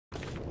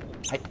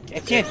I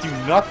can't do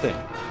nothing.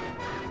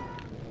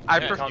 I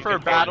prefer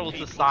battle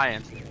to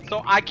science.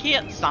 So I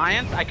can't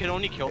science, I can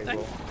only kill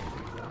things?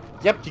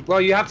 Yep. Well,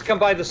 you have to come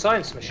by the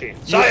science machine.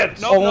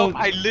 Science! No,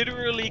 I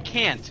literally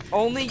can't.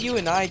 Only you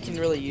and I can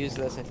really use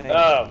this, I think.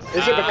 Oh,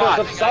 is it because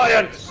of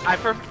science? I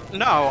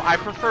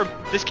prefer,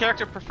 this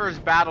character prefers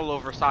battle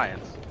over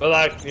science. Well,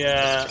 like,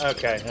 yeah,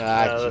 okay.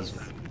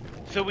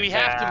 So we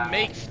have to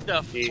make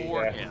stuff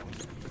for him.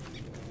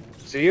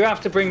 So you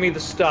have to bring me the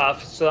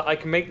stuff so that I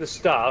can make the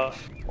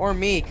stuff. Or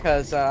me,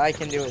 because I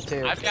can do it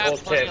too. I've got Or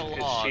plenty Tiff, of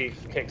because logs. she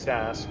kicks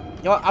ass.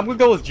 You know what? I'm gonna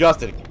go with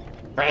Justin.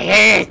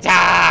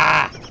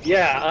 Fajita!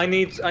 Yeah, I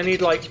need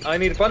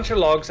a bunch of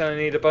logs and I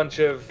need a bunch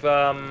of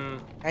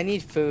I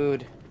need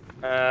food.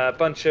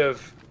 bunch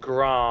of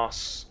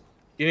grass.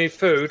 You need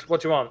food?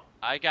 What do you want?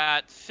 I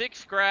got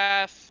 6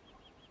 grass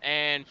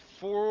and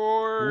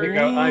 4 There you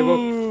go. I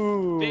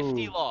will.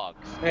 50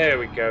 logs. There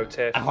we go,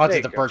 Tiff. I haunted There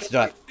you the go. birch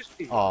nut. Just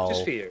for you. Oh.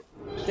 Just for you.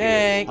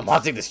 Thanks. I'm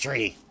haunting this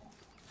tree.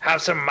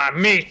 Have some of my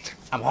meat.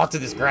 I'm haunting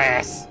this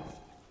grass.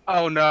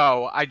 Oh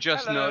no, I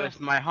just noticed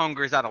my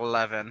hunger's at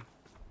 11.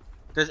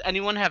 Does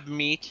anyone have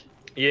meat?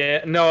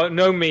 Yeah, no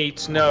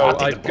meat. No, Haunting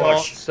the I've got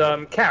bush.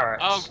 some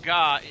carrots. Oh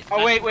god.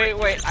 Oh wait,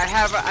 I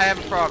have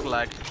a frog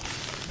leg.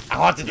 I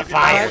haunted the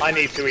fire. I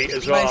need to eat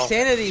as My well.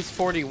 sanity's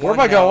 41. Where am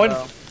I now, going?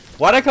 though.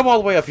 Why'd I come all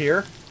the way up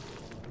here?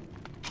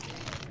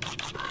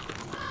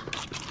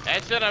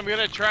 That's it, I'm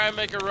gonna try and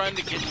make a run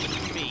to get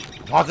some meat.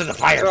 Haunted the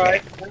fire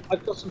Right, pit.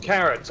 I've got some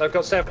carrots. I've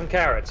got 7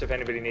 carrots if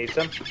anybody needs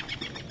them.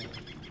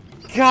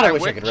 God, I I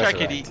wish I wish could I resurrect.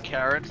 could eat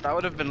carrots. That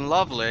would have been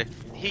lovely.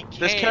 He can't.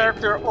 This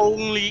character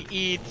only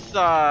eats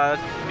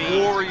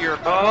warrior.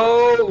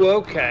 Oh,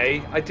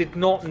 okay. I did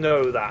not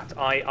know that.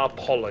 I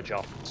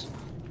apologize.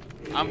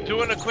 I'm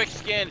doing a quick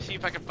scan to see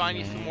if I can find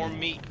you some more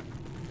meat.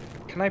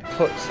 Can I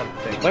put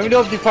something? Let me know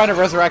if you find a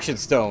resurrection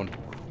stone.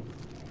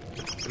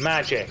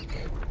 Magic.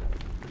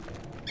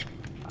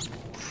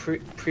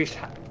 Priest.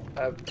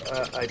 I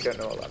don't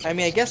know what that I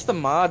mean, I guess the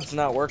mod's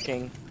not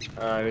working.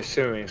 I'm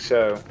assuming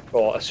so.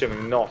 Or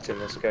assuming not in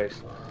this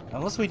case.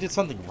 Unless we did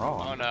something Oh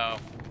wrong. no.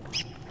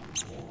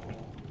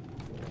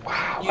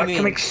 Wow, You I mean-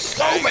 can make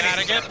so I many.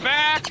 gotta get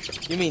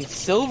back! You mean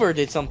Silver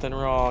did something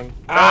wrong?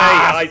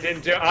 I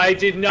didn't do. I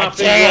did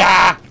nothing.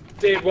 Fajita!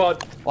 Did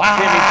what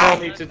Why?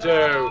 Timmy told me to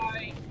do.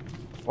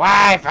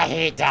 Why,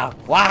 Fajita?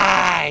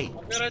 Why?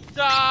 I'm gonna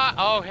die!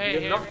 Oh, hey,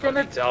 You're hey. not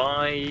gonna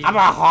die. I'm a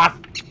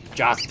haunt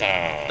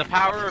Justin. The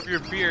power of your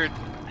beard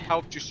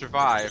helped you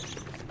survive.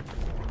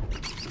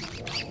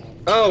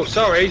 Oh,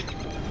 sorry.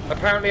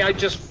 Apparently, I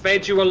just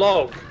fed you a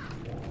log.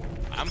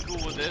 I'm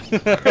cool with this.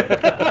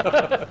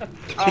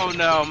 Oh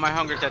no, my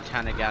hunger's at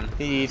 10 again.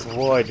 He eats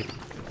wood.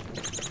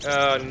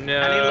 Oh no.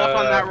 Any luck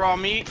on that raw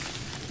meat?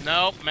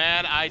 Nope,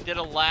 man, I did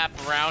a lap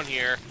around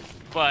here,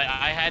 but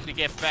I had to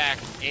get back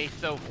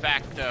aso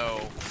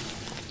facto.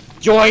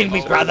 Join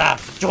me, brother.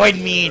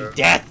 Join me in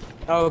death.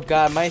 Oh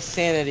god, my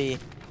sanity.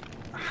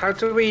 How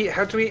do we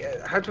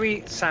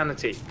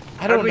sanity?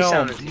 I don't know.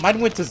 Sanity? Mine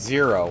went to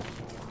 0.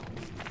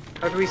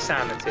 How do we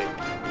sanity?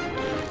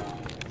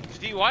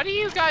 See, why do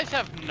you guys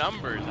have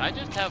numbers? I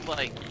just have,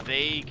 like,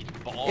 vague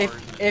bars.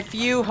 If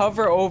you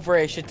hover over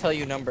it, it should tell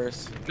you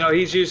numbers. No,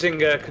 he's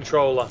using a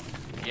controller.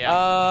 Yeah.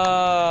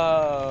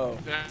 Oh.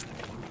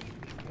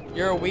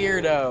 You're a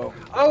weirdo.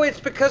 Oh, it's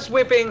because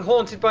we're being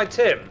haunted by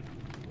Tim.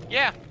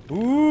 Yeah.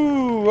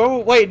 Ooh. Oh,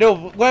 wait,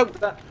 no.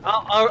 What?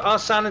 Our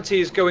sanity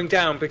is going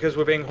down because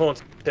we're being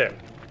haunted by Tim.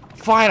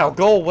 Fine, I'll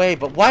go away.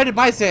 But why did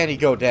my sanity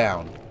go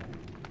down?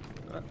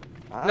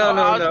 No,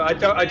 I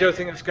don't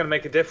think it's going to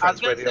make a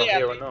difference whether you're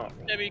here or not.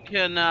 Maybe we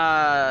can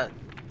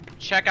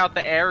check out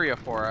the area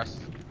for us.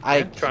 Try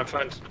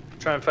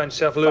and find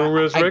yourself a little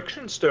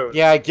resurrection stone.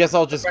 Yeah, I guess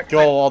I'll just go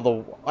all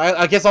the.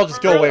 I guess I'll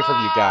just go away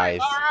from you guys.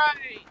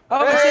 Alright!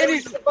 Oh, my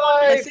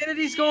Hey, my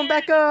sanity's going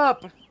back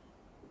up.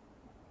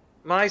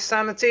 My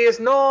sanity is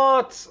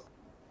not.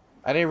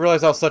 I didn't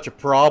realize I was such a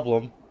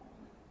problem.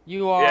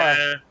 You are.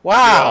 Yeah.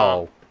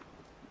 Wow.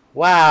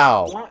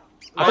 Wow.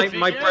 What?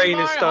 My brain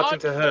is starting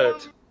to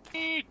hurt.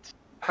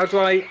 How do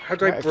I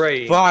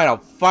brain? Fine, I'll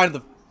find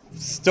the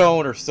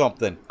stone or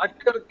something. I've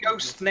got a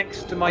ghost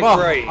next to my Well,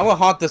 brain. I'm gonna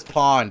haunt this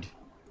pond.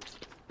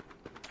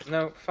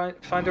 No,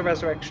 find a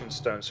resurrection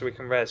stone so we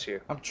can res you.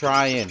 I'm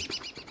trying.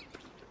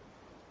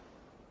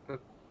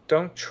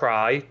 Don't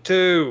try.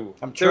 Do.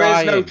 I'm There is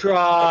trying. no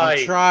try.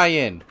 I'm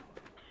trying.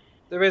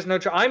 There is no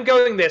try. I'm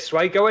going this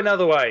way. Go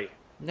another way.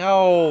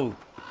 No.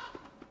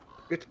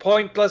 It's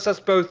pointless us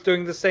both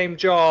doing the same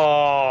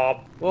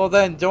job. Well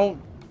then,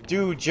 don't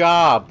do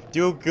job.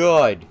 Do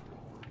good.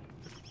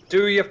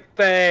 Do your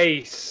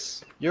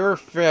face. Your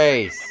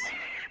face.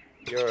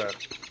 You're a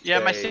Yeah,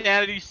 my face.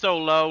 sanity's so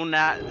low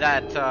now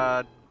that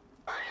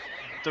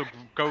the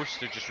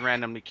ghosts are just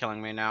randomly killing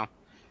me now,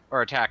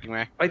 or attacking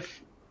me.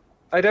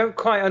 I don't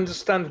quite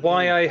understand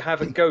why I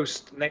have a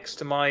ghost next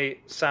to my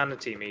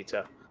sanity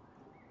meter.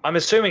 I'm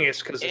assuming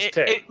it's because it's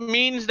Tim. It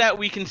means that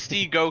we can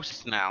see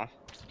ghosts now.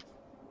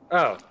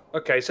 Oh,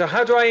 okay. So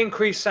how do I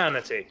increase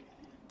sanity?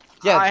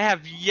 Yeah. I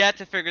have yet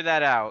to figure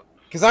that out.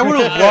 Because I would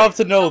have loved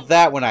to know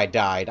that when I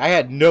died. I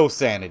had no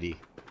sanity.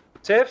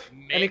 Tiff,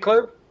 any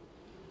clue?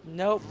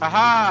 Nope.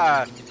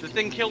 Aha! The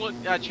thing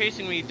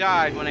chasing me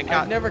died when it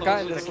got never close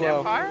gotten to the this low.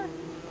 campfire?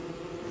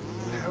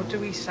 How do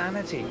we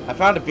sanity? I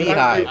found a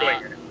beehive.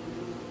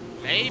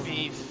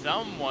 Maybe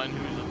someone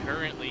who's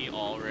currently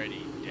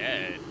already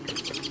dead put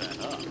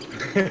that up.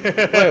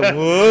 Wait,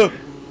 whoop.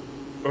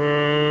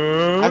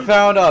 I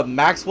found a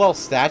Maxwell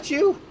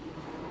statue?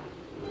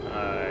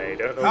 I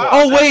don't know.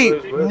 Oh,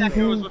 wait! That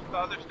goes with the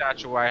other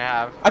statue I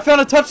have. I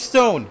found a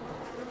touchstone!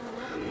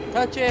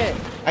 Touch it.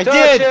 I Touch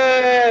did!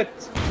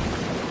 it!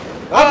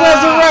 I'm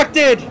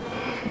resurrected!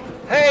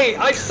 Hey,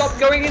 I stopped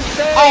going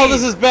insane! Oh,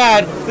 this is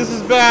bad! This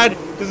is bad!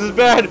 This is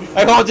bad!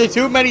 I haunted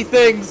too many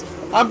things!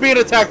 I'm being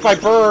attacked by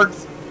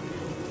birds!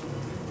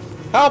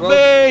 Help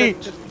me!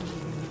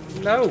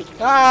 No.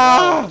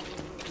 Ah!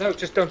 No,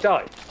 just don't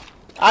die.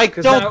 I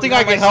 'Cause don't now- think now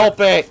I can my- help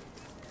it!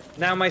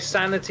 Now my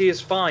sanity is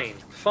fine.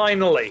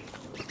 Finally.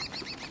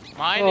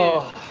 Mine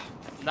Oh.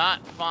 is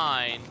not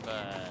fine,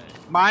 but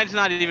Mine's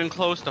not even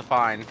close to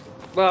fine.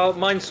 Well,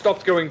 mine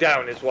stopped going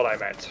down is what I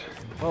meant.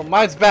 Well,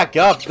 mine's back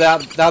up now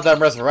that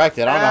I'm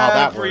resurrected. I don't know how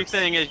that works.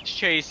 Everything is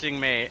chasing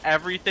me.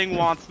 Everything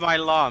wants my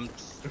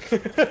lumps.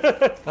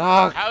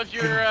 Ah, how's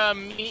your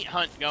meat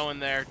hunt going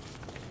there?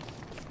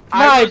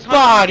 I my was hunting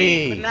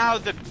body! meat,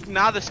 but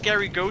now the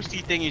scary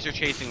ghosty thingies are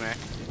chasing me.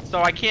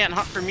 So I can't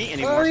hunt for meat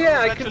anymore. Oh, yeah,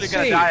 so I I'm can eventually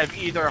gonna see. die of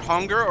either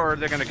hunger or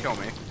they're gonna kill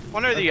me.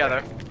 One or the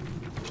other.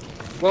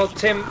 Well, What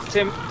Timmy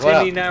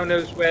up? now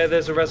knows where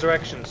there's a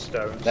resurrection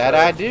stone. that so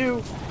I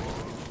do.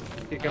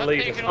 You can I'm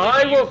leave taking it. only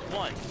I use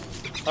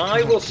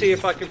one. will see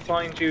if I can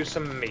find you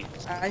some meat.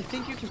 I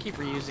think you can keep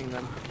reusing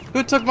them.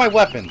 Who took my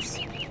weapons?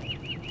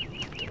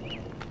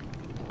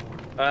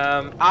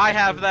 I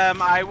have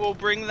them. I will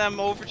bring them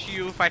over to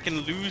you if I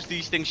can lose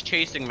these things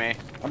chasing me.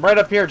 I'm right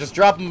up here. Just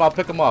drop them. I'll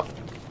pick them up.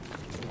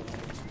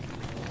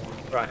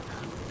 Right.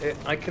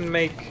 I can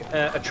make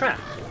a trap.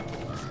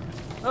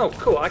 Oh,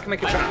 cool. I can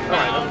make a trap. All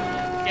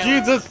right. Yeah.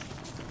 Jesus!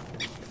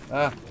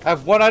 I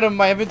have one item in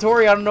my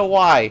inventory. I don't know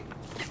why.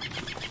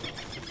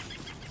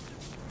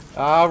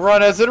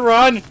 Run as it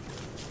run!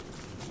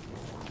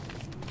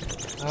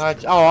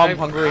 Oh, I'm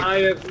hungry.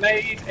 I have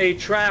made a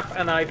trap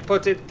and I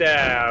put it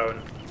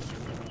down.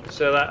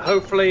 So that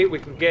hopefully we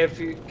can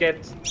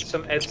get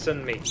some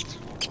Edson meat.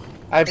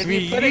 I If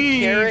you put a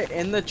carrot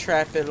in the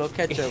trap, it'll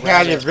catch a Kind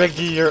rabbit. of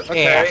regular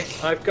Okay,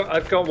 ass.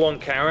 I've got one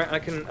carrot. I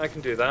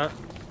can do that.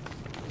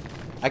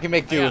 I can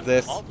make I do got with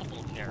this.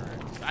 multiple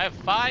carrots. I have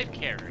 5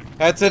 carrots.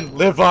 Edson,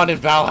 live on in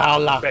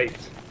Valhalla. Bait.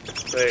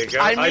 There you go.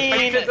 I mean,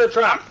 baited the I'm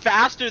trap.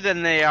 faster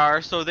than they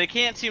are, so they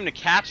can't seem to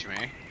catch me.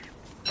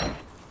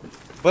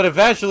 But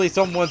eventually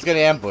someone's gonna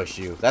ambush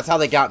you. That's how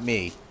they got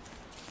me.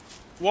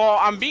 Well,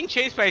 I'm being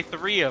chased by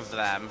 3 of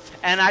them,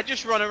 and I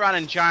just run around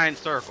in giant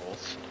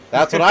circles.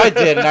 That's what I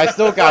did, and I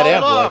still got Oh,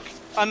 look! ambushed.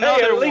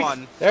 Another at least-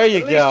 one. There you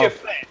At least go. you're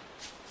fit.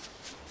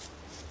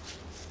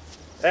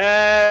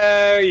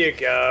 There you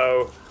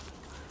go.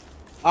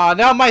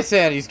 Now my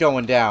sanity's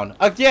going down.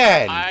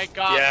 Again! I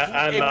got.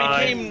 Yeah, and It mine.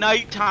 became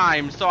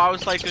nighttime, so I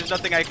was like, there's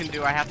nothing I can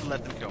do. I have to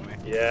let them kill me.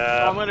 I'm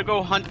Yeah. gonna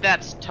go hunt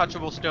that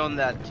touchable stone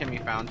that Timmy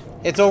found.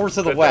 It's over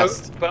to the But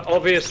west. but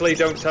obviously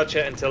don't touch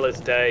it until it's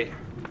day.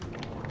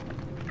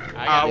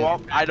 I got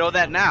Well, I know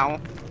that now.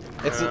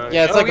 It's Oh,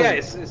 yeah, it's like a,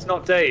 it's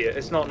not day.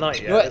 It's not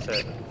night yet, What? is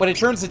it? when it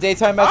turns to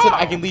daytime, Edson,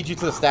 I Oh. can lead you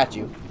to the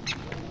statue.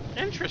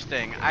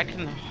 Interesting. I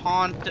can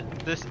haunt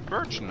this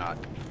birch nut.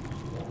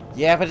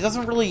 Yeah, but it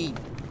doesn't really,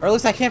 or at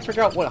least I can't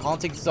figure out what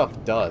haunting stuff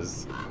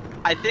does.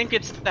 I think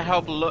it's to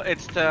help.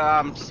 It's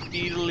to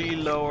speedily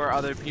lower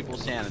other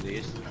people's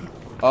sanities.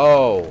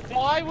 Oh,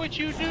 Why would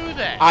you do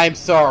that? I'm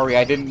sorry,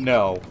 I didn't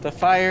know. The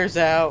fire's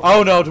out.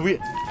 Oh no, do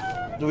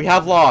we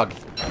have log?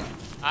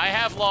 I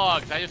have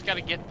logs. I just gotta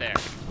get there.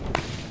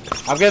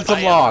 I'm getting some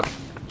I am- log.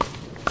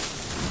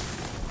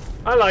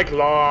 I like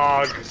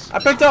logs. I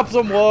picked up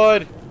some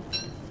wood.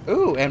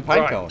 Ooh, and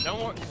pine Right.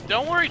 cone.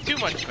 Don't worry too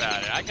much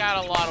about it. I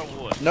got a lot of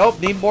wood. Nope,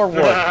 need more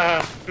wood.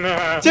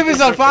 Nah. Timmy's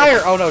on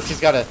fire! Oh no, she's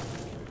got a.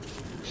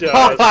 Just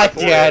Oh, I for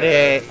get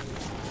it.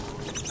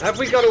 Have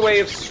we got a way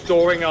of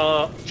storing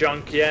our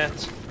junk yet?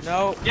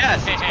 No.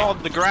 Yes, it's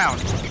called the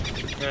ground.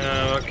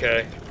 Oh,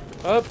 okay.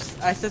 Oops.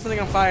 I set something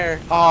on fire.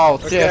 Oh,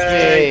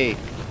 Okay.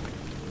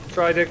 Tiffy.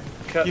 Try to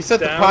cut You set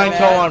the down. pine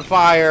cone on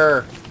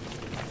fire.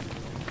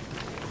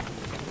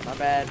 My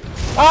bad.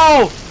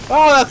 Oh!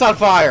 Oh, that's on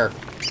fire.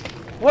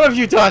 What have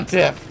you done,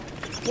 Tiff?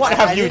 What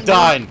have I you didn't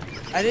done?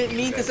 I didn't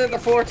mean to set the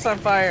forest on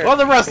fire. Well,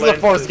 the rest of the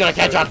Flint forest is gonna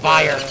catch on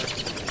fire.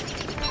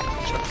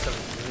 Chuck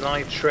some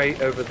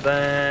nitrate over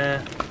there.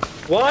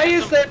 Why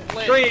is there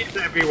Flint. trees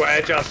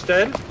everywhere,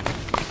 Justin?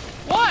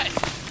 What?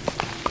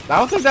 I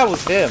don't think that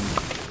was him.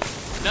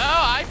 No,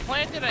 I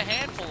planted a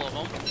handful of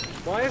them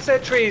Why is there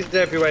trees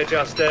everywhere,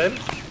 Justin?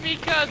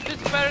 because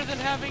it's better than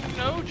having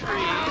no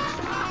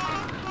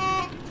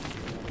trees.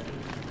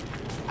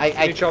 Can you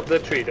I chop the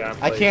tree down,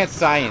 please? can't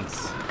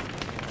science.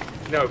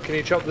 No, can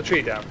you chop the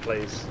tree down,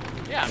 please?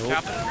 Yeah, I'm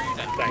chopping the tree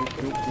down.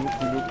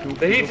 Thank you.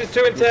 The heat is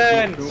too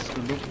intense.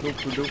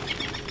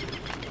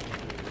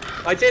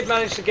 I did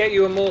manage to get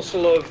you a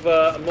morsel of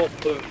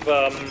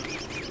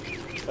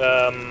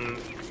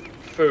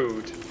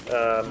food,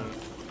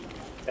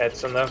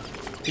 Edson. Though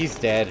He's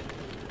dead.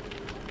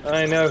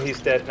 I know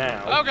he's dead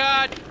now. Oh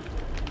God!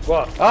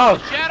 What? Oh!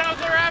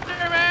 Shadows are after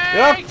me!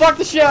 Yeah, fuck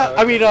the shadow!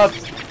 I mean,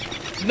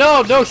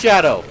 no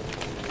shadow!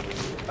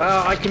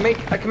 I can make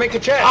a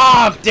chest!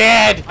 Ah, I'm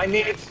dead! I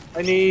need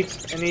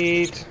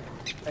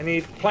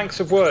planks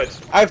of wood.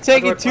 I've How do I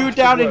taken 2 planks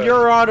down of in wood?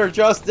 your honor,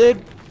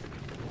 Justin!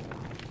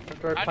 How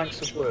do I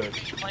planks of wood?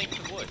 Planks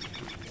of wood.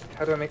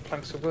 How do I make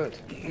planks of wood?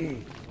 I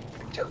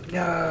don't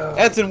know.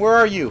 Edson, where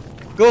are you?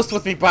 Ghost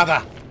with me,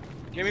 brother!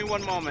 Give me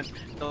one moment.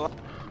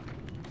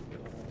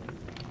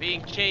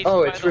 Being chased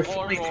Oh, by it's the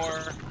refining.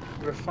 horror.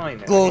 Refine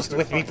it. Ghost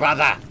with me,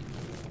 brother!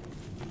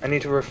 I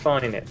need to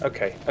refine it.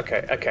 Okay.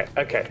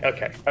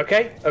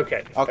 Okay?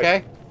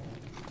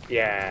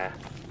 Yeah.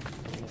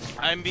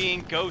 I'm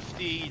being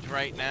ghosted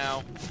right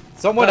now.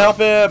 Someone Oh. help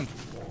him!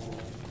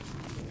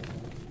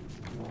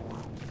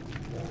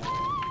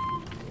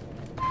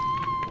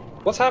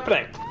 What's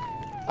happening?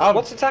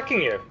 What's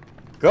attacking you?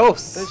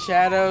 Ghosts! The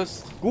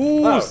shadows.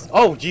 Ghosts!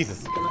 Oh,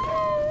 Jesus. Can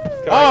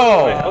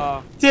Oh! I help?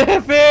 Uh,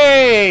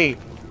 Tiffy!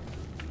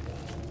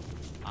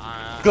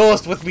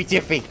 Ghost with me,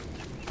 Tiffy!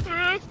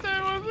 First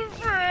I was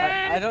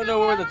afraid. I don't know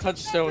where the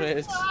touchstone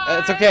is.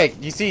 It's okay.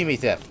 You see me,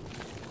 Tiff.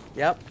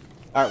 Yep.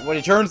 Alright, when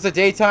it turns to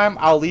daytime,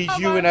 I'll lead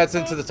you and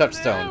Edson to the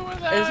touchstone.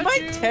 Is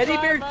my teddy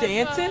bear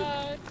dancing?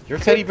 Your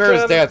teddy bear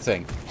is um,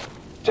 dancing.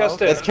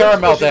 Justin, It's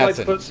caramel would you like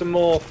dancing. to put some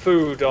more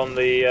food on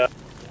the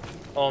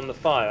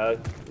fire.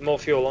 More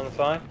fuel on the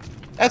fire.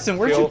 Edson,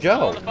 where'd you Fuel.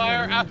 On go? the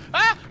fire.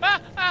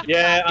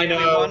 Yeah, I Give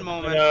me know. one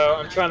moment. I know.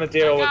 I'm trying to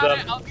deal with Got them.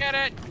 it. I'll get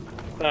it.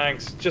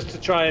 Thanks. Just to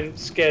try and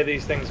scare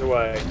these things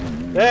away.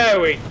 There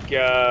we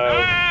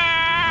go.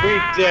 We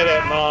did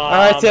it, Mom.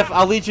 Alright, Tiff,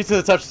 I'll lead you to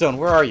the touchstone.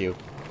 Where are you?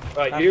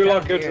 Right, I'm you down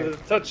lot go here. to the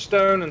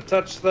touchstone and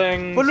touch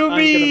things. Follow I'm gonna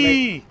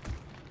me!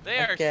 They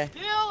are Okay.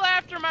 still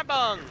after my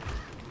bung.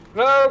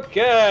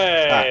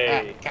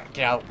 Okay. Get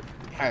out.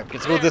 Alright,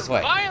 let's go this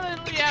way.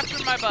 Violently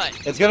after my butt.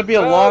 It's gonna be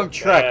a long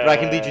trek, but I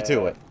can lead you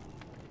to it.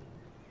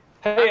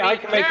 Hey, I mean,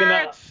 can make an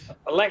carrots.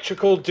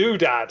 electrical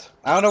doodad.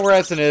 I don't know where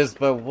Edson is,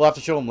 but we'll have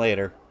to show him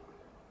later.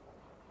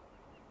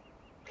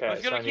 Okay,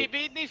 Who's gonna so I keep need-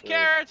 eating these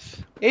carrots?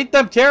 Eat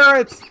them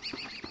carrots!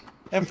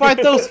 And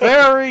fight those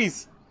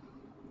fairies!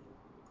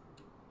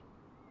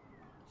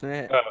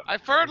 I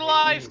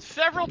fertilized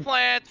several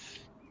plants.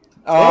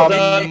 Well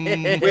Um,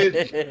 done.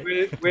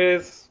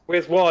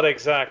 with what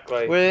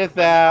exactly?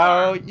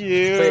 without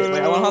you. Wait,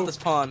 I want to haunt this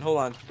pond. Hold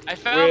on. I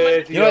found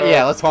With You know what? your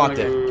Yeah, let's haunt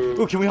it. food.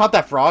 Ooh, can we haunt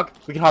that frog?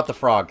 We can haunt the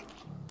frog.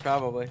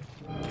 Probably.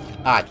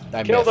 Ah,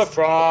 I Kill the missed.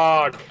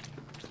 frog.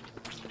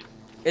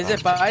 Is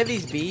it by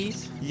these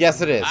bees?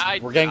 Yes, it is. I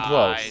We're getting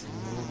died. close.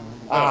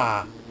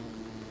 Ah,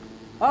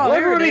 Oh,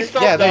 there it Everybody is.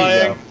 stop yeah, there you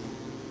dying. go.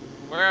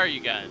 Where are you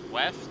guys?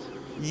 West?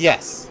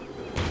 Yes.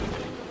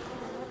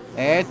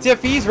 And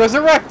Tiffy's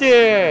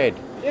resurrected!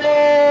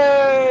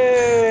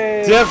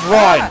 Yay! Tiff,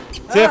 run!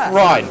 Tiff, Ah.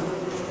 run!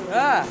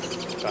 Ah,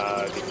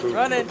 Body-pooper,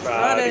 Running,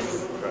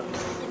 body-pooper.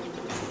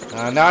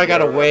 Now I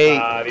gotta You're a wait.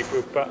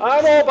 body-pooper.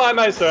 I'm all by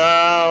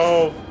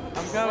myself.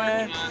 I'm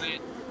coming. Working on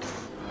it.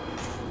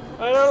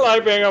 I don't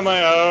like being on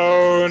my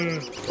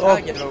own. Oh,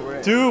 I'll get over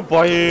it. too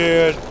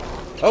bad.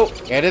 Oh,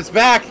 and it's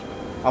back!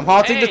 I'm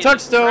haunting the Hey,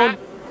 touchstone! crap.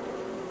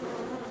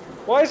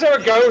 Why is there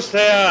a ghost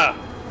here? Is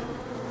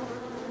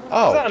that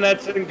Oh, an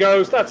Edson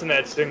ghost? That's an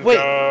Edson wait,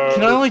 ghost.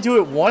 can I only do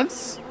it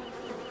once?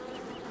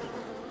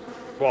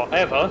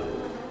 Whatever.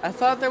 I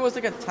thought there was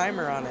like a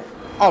timer on it.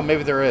 Oh,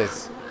 maybe there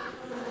is.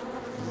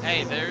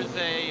 Hey, there's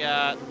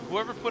a,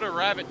 whoever put a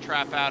rabbit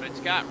trap out, it's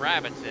got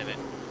rabbits in it.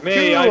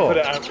 Me, I Cool. put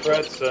it out for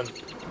Edson.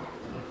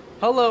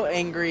 Hello,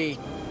 angry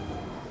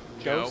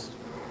Joe.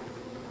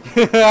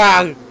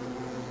 ghost.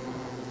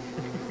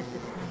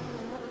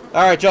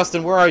 Alright,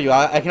 Justin, where are you?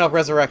 I can help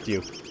resurrect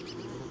you.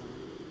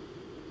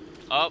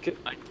 Oh,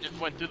 I just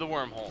went through the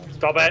wormhole.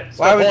 Stop it. Why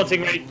Stop would-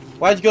 haunting me.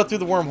 Why'd you go through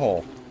the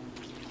wormhole?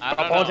 I Stop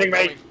don't know. haunting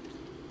me.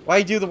 Why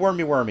you do the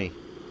wormy?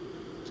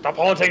 Stop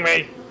haunting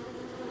me.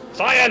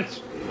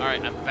 Science.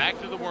 Alright, I'm back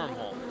to the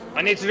wormhole.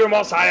 I need to do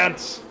more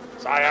science.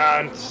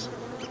 Science.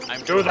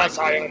 I'm Do the trying-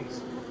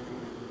 science.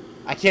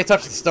 I can't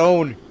touch the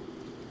stone.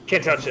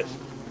 Can't touch it.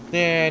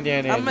 I'm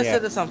gonna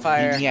set this on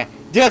fire. Yeah.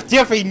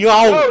 Tiffy, no!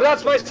 Oh,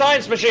 that's my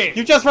science machine.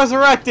 You just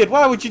resurrected!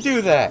 Why would you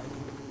do that?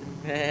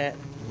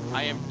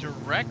 I am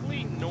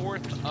directly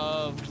north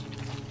of...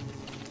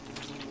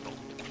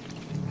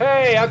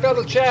 Hey, I got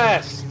a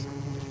chest.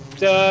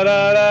 Da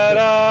da da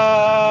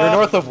da. You're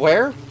north of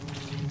where?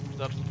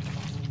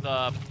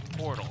 the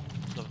portal.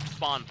 The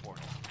spawn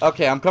portal.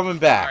 Okay, I'm coming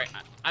back. Alright,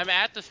 I'm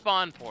at the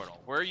spawn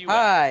portal. Where are you at?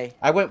 Hi.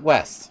 I went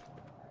west.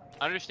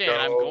 Understand,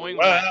 I'm going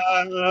west.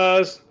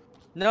 west.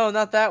 No,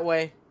 not that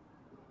way.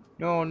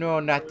 No,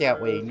 not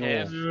that way. No.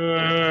 There's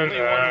only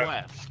one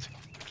west.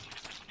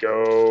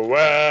 Go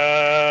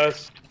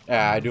west.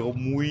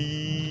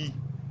 We.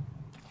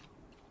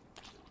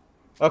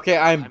 Okay,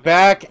 I'm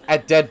back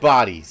at dead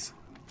bodies.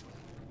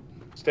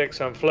 Stick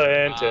some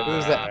flint in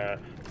Who's that?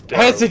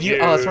 Edson, you.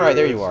 Oh, that's right.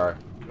 There you are.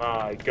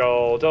 My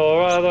gold,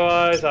 or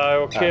otherwise I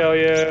will kill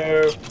you.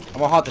 I'm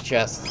gonna haunt the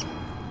chest.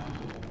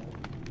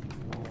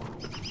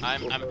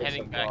 I'm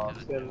heading back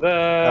to the... In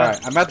there.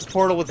 Alright, I'm at the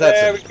portal with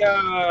There we Edson.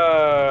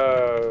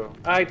 go.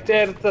 I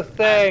did the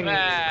thing. I'm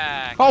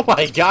back. Oh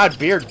my god,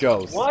 beard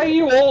ghost. Why are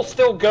you all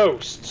still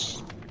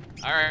ghosts?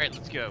 Alright,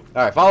 let's go.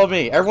 Alright, follow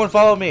me. Everyone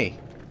follow me.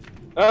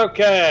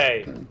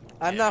 Okay.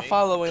 I'm not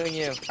following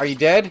you. Are you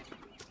dead?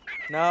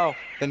 No.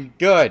 Then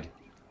good.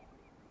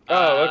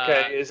 Oh,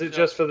 okay. Is it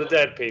just for the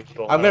dead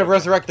people? I'm gonna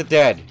resurrect the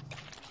dead.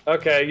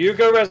 Okay, you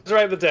go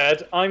resurrect the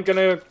dead. I'm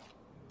gonna...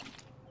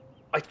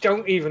 I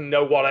don't even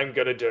know what I'm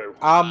gonna do.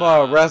 I'm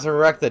gonna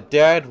resurrect the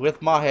dead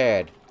with my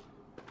head.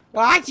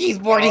 Ah,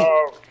 jeez, Morty!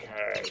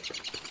 Okay.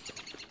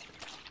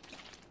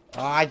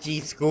 Ah,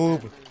 jeez,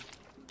 Scoob.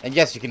 And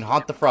yes, you can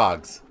haunt the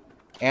frogs.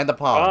 And the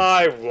palms.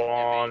 I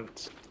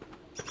want...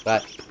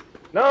 But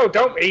No,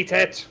 don't eat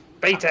it.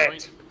 Beat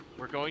it.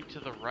 We're going to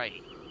the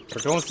right.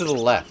 we're going to the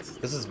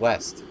left. This is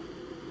west.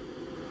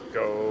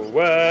 Go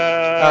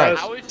west. Alright.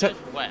 How is t- this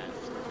west?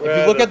 If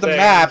you look at the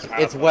map,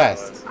 it's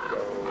west.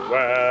 Go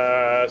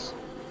west.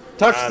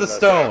 Touch And the the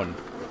stone.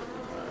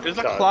 There's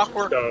a Touch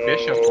clockwork stone.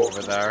 bishop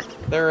over there.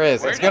 There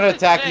is. Where It's gonna does it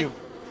attack say? you.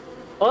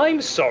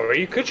 I'm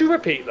sorry, could you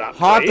repeat that,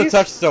 Haunt the please?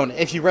 touchstone.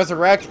 If you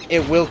resurrect,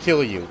 it will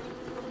kill you.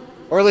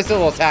 Or at least it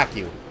will attack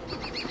you.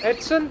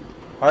 Edson,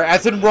 Alright,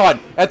 Edson, run!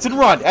 Edson,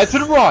 run!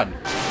 Edson, run!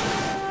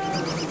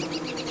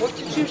 what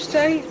did you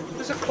say?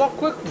 There's a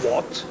clockwork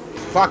what?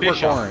 Clockwork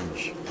Bishop.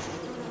 orange.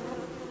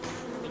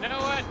 You know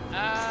what?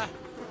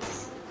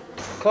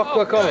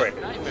 Clockwork Oh, good.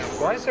 orange. Nightmare.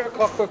 Why is there a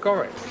clockwork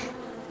orange?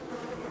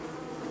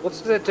 What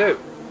does it do?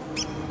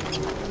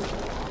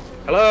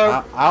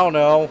 Hello? I don't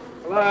know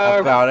Hello?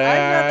 about I'm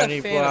not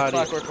a fan of anybody.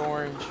 Clockwork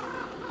Orange.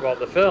 What,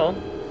 the film?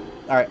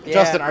 Alright, Yeah.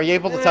 Justin, are you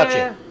able to touch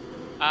it?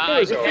 I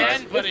It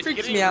can, but it it's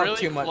freaks getting me out really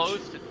too much.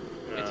 close to... No,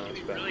 It's it's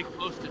getting bad. really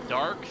close to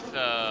dark,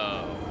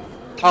 so...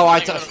 Oh, I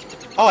think I'm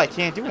touched. Oh, I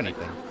can't do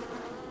anything.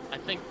 I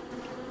think...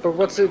 But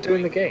what's it do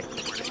in the game?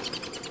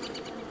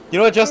 You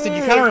know what, Justin?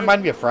 You kind of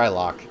remind me of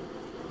Frylock.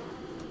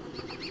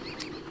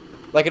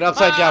 Like an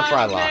upside down My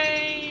Frylock.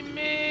 name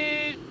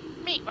is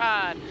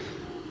Meatwad.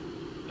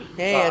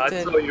 Hey, I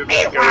Edson. thought you were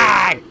gonna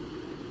go in.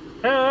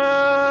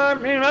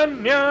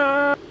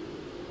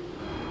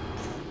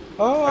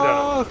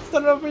 Oh,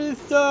 son of a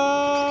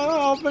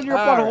star, open your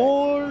Alright.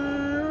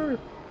 butthole.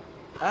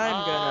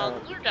 I'm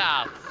gonna. You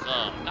guys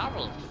suck. I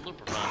really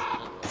super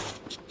fun.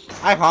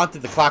 I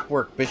haunted the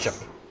Clockwork Bishop.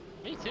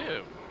 Me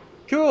too.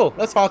 Cool,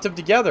 let's haunt him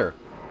together.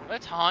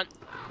 Let's hunt.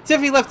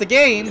 Tiffy left the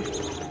game.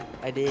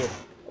 I did.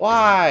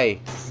 Why?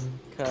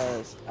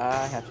 Because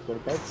I have to go to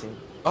bed soon.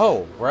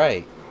 Oh,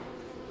 right.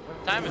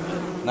 What time is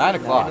it? 9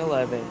 o'clock.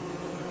 9/11.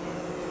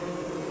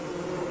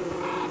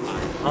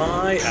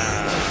 I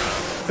am.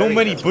 So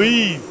many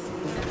bees.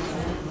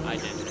 I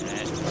did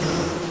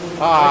that.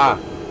 Ah,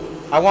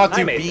 I want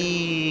to I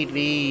made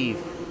leave.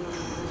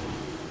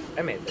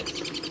 I made this.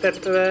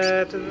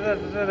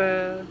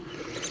 Da-da-da-da-da-da-da.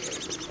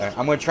 Alright,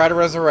 I'm gonna try to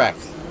resurrect.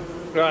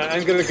 Right,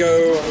 I'm gonna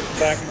go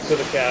back to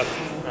the cab,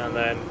 and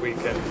then we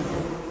can,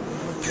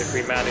 if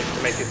we manage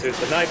to make it through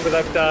the night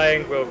without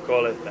dying, we'll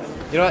call it that.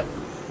 You know what?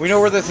 We know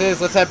where this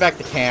is. Let's head back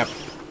to camp.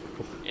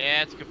 Yeah,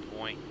 that's a good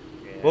point.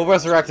 Yeah. We'll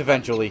resurrect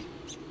eventually.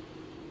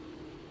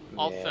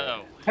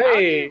 Also,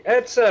 Hey,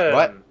 Edson!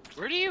 What?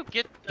 where do you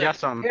get the,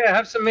 Yes, Yeah,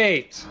 have some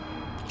meat.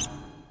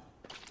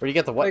 Where do you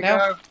get the what There you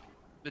now? go.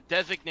 the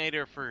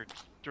designator for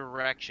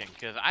direction?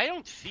 Because I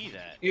don't see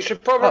that. You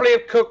should probably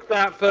have cooked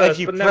that first,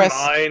 you but press-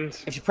 never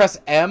mind. If you press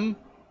M,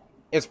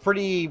 it's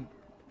pretty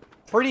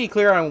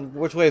clear on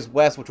which way is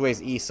west, which way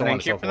is east, so on and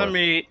Thank you so for the forth.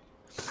 meat.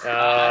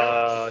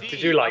 I don't Did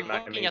see- you like I'm my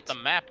looking meat? at the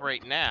map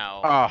right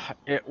now. Oh,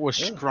 it was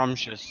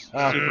scrumptious.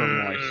 Ah. Super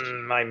moist.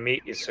 My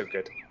meat is so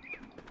good.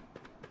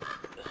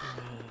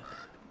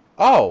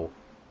 Oh.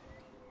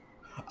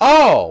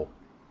 Oh.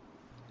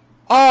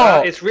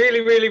 Oh. It's really,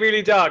 really,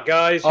 really dark,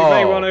 guys. You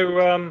may Oh. want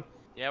to,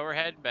 Yeah, we're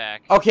heading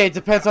back. Okay, it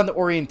depends on the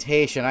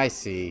orientation. I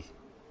see.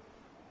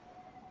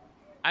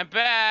 I'm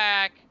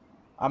back.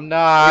 I'm you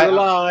not.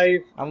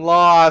 alive. I'm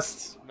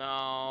lost.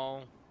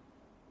 No.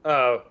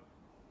 Oh.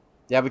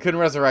 Yeah, we couldn't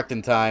resurrect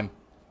in time.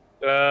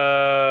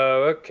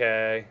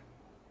 Okay.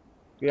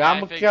 Yeah, I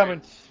I'm figured.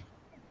 coming.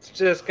 It's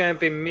just gonna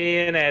be me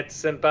and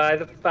Edson by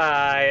the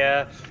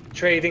fire,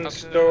 trading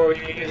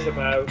stories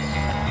about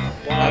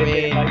why I we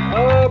mean, like,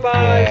 oh,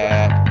 bye.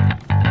 Yeah.